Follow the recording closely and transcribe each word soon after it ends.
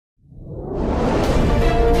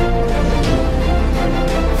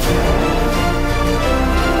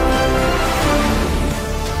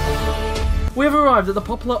arrived at the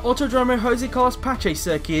popular Autodromo Jose Carlos Pache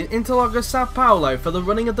circuit in Interlagos, Sao Paulo for the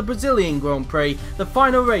running of the Brazilian Grand Prix, the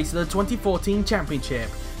final race of the 2014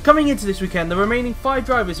 championship. Coming into this weekend, the remaining 5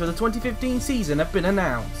 drivers for the 2015 season have been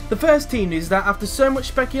announced. The first team news is that after so much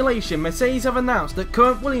speculation, Mercedes have announced that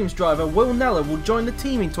current Williams driver Will Neller will join the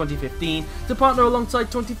team in 2015 to partner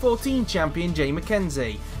alongside 2014 champion Jay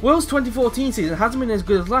McKenzie. Will's 2014 season hasn't been as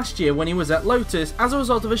good as last year when he was at Lotus as a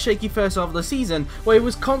result of a shaky first half of the season where he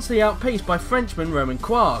was constantly outpaced by Frenchman Romain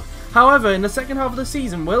Quarg. However, in the second half of the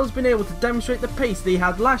season, Will has been able to demonstrate the pace that he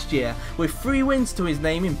had last year with 3 wins to his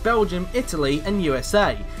name in Belgium, Italy and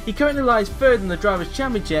USA. He currently lies 3rd in the Drivers'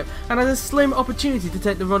 Championship and has a slim opportunity to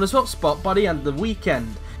take the runners-up spot by the end of the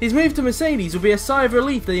weekend. His move to Mercedes will be a sigh of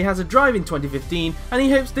relief that he has a drive in 2015, and he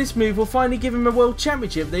hopes this move will finally give him a World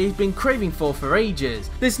Championship that he's been craving for ages.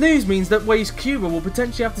 This news means that Waze Cuba will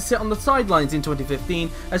potentially have to sit on the sidelines in 2015,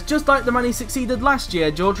 as just like the man he succeeded last year,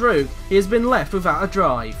 George Roux, he has been left without a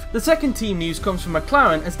drive. The second team news comes from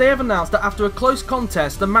McLaren, as they have announced that after a close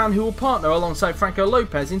contest, the man who will partner alongside Franco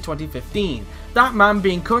Lopez in 2015, that man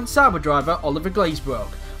being current Sauber driver Oliver Glazebrook.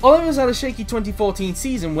 Oliver's had a shaky 2014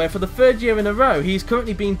 season where for the 3rd year in a row he is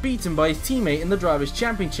currently being beaten by his teammate in the Drivers'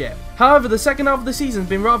 Championship. However, the second half of the season has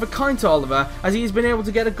been rather kind to Oliver as he has been able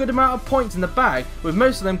to get a good amount of points in the bag, with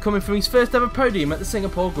most of them coming from his first ever podium at the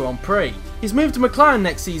Singapore Grand Prix. His move to McLaren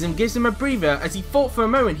next season gives him a breather as he thought for a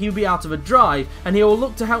moment he would be out of a drive, and he will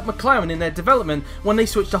look to help McLaren in their development when they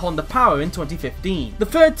switch to Honda Power in 2015. The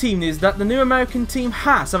third team news is that the new American team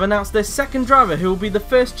Haas have announced their second driver who will be the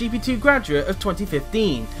first GP2 graduate of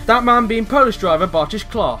 2015. That man being Polish driver Bartosz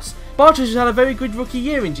Klos. Bartosz has had a very good rookie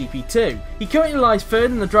year in GP2. He currently lies 3rd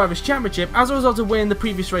in the Drivers' Championship as a result of winning the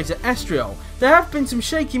previous race at Estoril. There have been some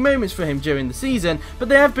shaky moments for him during the season, but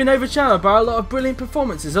they have been overshadowed by a lot of brilliant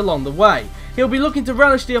performances along the way. He'll be looking to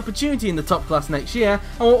relish the opportunity in the top class next year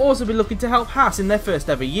and will also be looking to help Haas in their first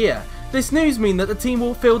ever year. This news means that the team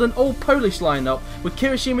will field an all-Polish lineup, with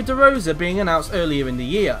Kirishima De Rosa being announced earlier in the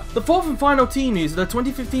year. The fourth and final team news of the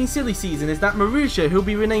 2015 silly season is that Marussia, who will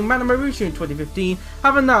be renamed Mana Marussia in 2015,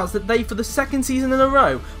 have announced that they, for the 2nd season in a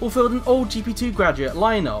row, will field an all-GP2 graduate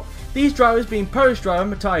lineup. These drivers being Polish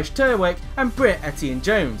driver Mateusz Terwick and Brit Etienne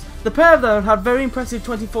Jones. The pair of them had very impressive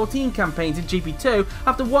 2014 campaigns in GP2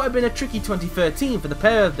 after what had been a tricky 2013 for the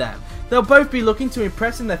pair of them. They'll both be looking to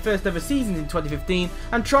impress in their first ever seasons in 2015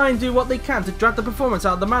 and try and do what they can to drag the performance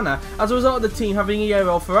out of the Mana as a result of the team having a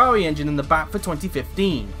year-old Ferrari engine in the back for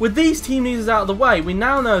 2015. With these team news out of the way, we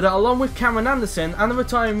now know that along with Cameron Anderson and the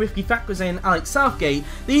retiring Rivki Fakrezé and Alex Southgate,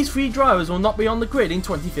 these 3 drivers will not be on the grid in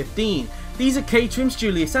 2015. These are Caterham's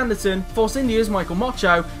Julius Anderson, Force India's Michael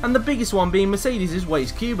Mocho, and the biggest one being Mercedes'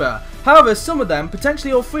 Waze Cuba. However, some of them,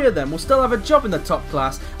 potentially all 3 of them, will still have a job in the top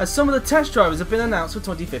class as some of the test drivers have been announced for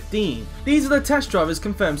 2015. These are the test drivers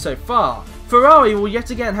confirmed so far. Ferrari will yet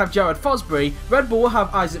again have Jared Fosbury, Red Bull will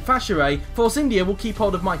have Isaac Fachiret, Force India will keep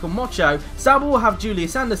hold of Michael Mocho, Sauber will have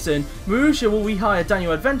Julius Anderson, Marussia will rehire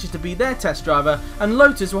Daniel Adventure to be their test driver, and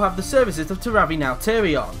Lotus will have the services of Taravi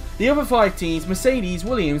Nalterion. The other 5 teams, Mercedes,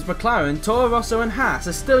 Williams, McLaren, Toro Rosso and Haas,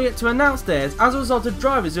 are still yet to announce theirs as a result of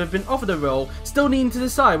drivers who have been offered a role still needing to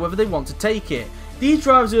decide whether they want to take it. These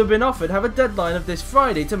drivers who have been offered have a deadline of this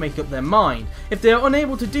Friday to make up their mind. If they are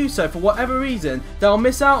unable to do so for whatever reason, they'll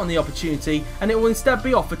miss out on the opportunity and it will instead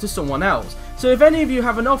be offered to someone else. So if any of you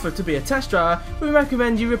have an offer to be a test driver, we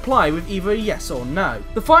recommend you reply with either a yes or no.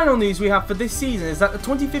 The final news we have for this season is that the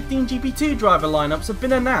 2015 GP2 driver lineups have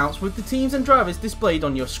been announced with the teams and drivers displayed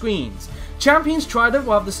on your screens. Champions Trident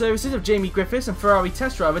will have the services of Jamie Griffiths and Ferrari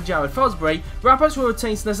test driver Jared Fosbury, Rappers will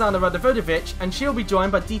retain Snezana Radovodic and she'll be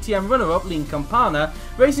joined by DTM runner-up Lean Campana,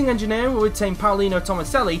 Racing Engineering will retain Paolino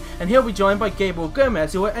Tomaselli and he'll be joined by Gabriel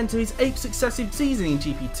Gomez who will enter his 8th successive season in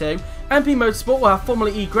GP2, MP Motorsport will have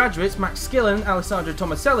Formula E graduates Max Skillen and Alessandro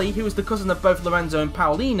Tomaselli, who is the cousin of both Lorenzo and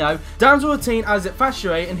Paolino, Downs will retain Isaac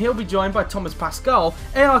Fachiret and he'll be joined by Thomas Pascal,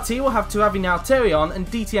 ART will have Taravi Nalterion and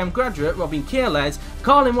DTM graduate Robin Kierles,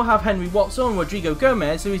 Carlin will have Henry Watson and Rodrigo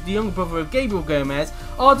Gomez, who is the younger brother of Gabriel Gomez,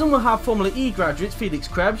 Arden will have Formula E graduates Felix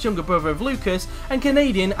Krebs, younger brother of Lucas, and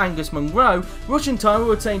Canadian Angus Munro, Russian time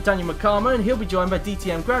will retain Daniel Makama and he'll be joined by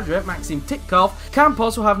DTM graduate Maxim Titkov,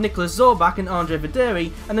 Campos will have Nicholas Zorbach and Andre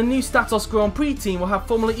Videri, and the new Statos Grand Prix team will have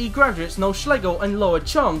Formula E graduates Noel Schlegel and Laura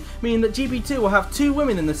Chung, meaning that GP2 will have 2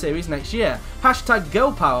 women in the series next year. Hashtag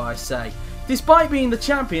girl power, I say. Despite being the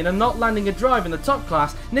champion and not landing a drive in the top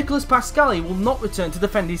class, Nicolas Pascali will not return to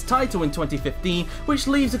defend his title in 2015, which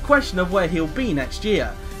leaves a question of where he'll be next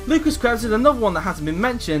year. Lucas Krebs is another one that hasn't been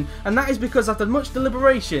mentioned, and that is because after much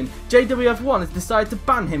deliberation, JWF1 has decided to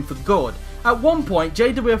ban him for good. At one point,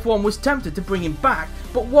 GP4OC was tempted to bring him back,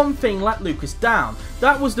 but one thing let Lucas down.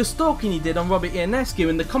 That was the stalking he did on Robert Ionescu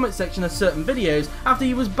in the comment section of certain videos after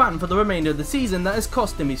he was banned for the remainder of the season that has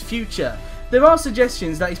cost him his future. There are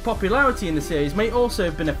suggestions that his popularity in the series may also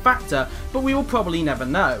have been a factor, but we will probably never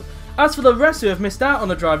know. As for the rest who have missed out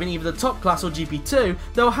on a drive in either the top class or GP2,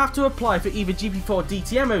 they will have to apply for either GP4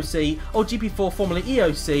 DTM OC or GP4 Formula E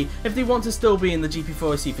OC if they want to still be in the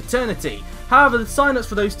GP4OC fraternity. However, the sign-ups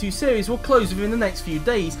for those two series will close within the next few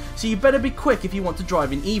days, so you better be quick if you want to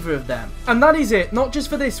drive in either of them. And that is it, not just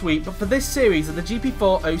for this week, but for this series of the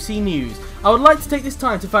GP4OC News. I would like to take this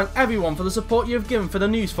time to thank everyone for the support you have given for the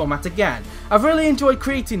news format again. I've really enjoyed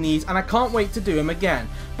creating these and I can't wait to do them again.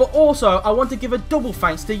 But also, I want to give a double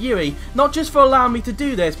thanks to Yuri, not just for allowing me to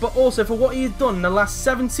do this, but also for what he has done in the last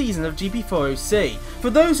 7 seasons of GP4OC. For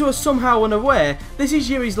those who are somehow unaware, this is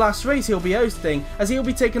Yuri's last race he'll be hosting, as he'll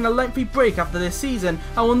be taking a lengthy break after this season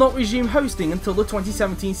and will not resume hosting until the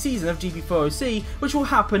 2017 season of GP4OC, which will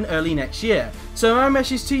happen early next year. So my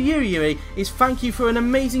message to you, Yuri, is thank you for an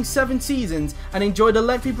amazing 7 seasons and enjoy the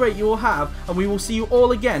lengthy break you will have, and we will see you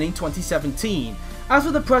all again in 2017. As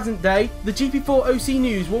for the present day, the GP4OC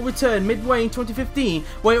News will return midway in 2015,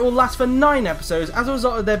 where it will last for 9 episodes as a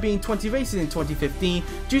result of there being 20 races in 2015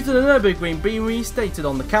 due to the Nürburgring being reinstated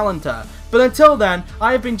on the calendar. But until then,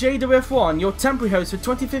 I have been GP4OC, your temporary host for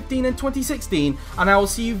 2015 and 2016, and I will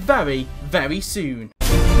see you very, very soon.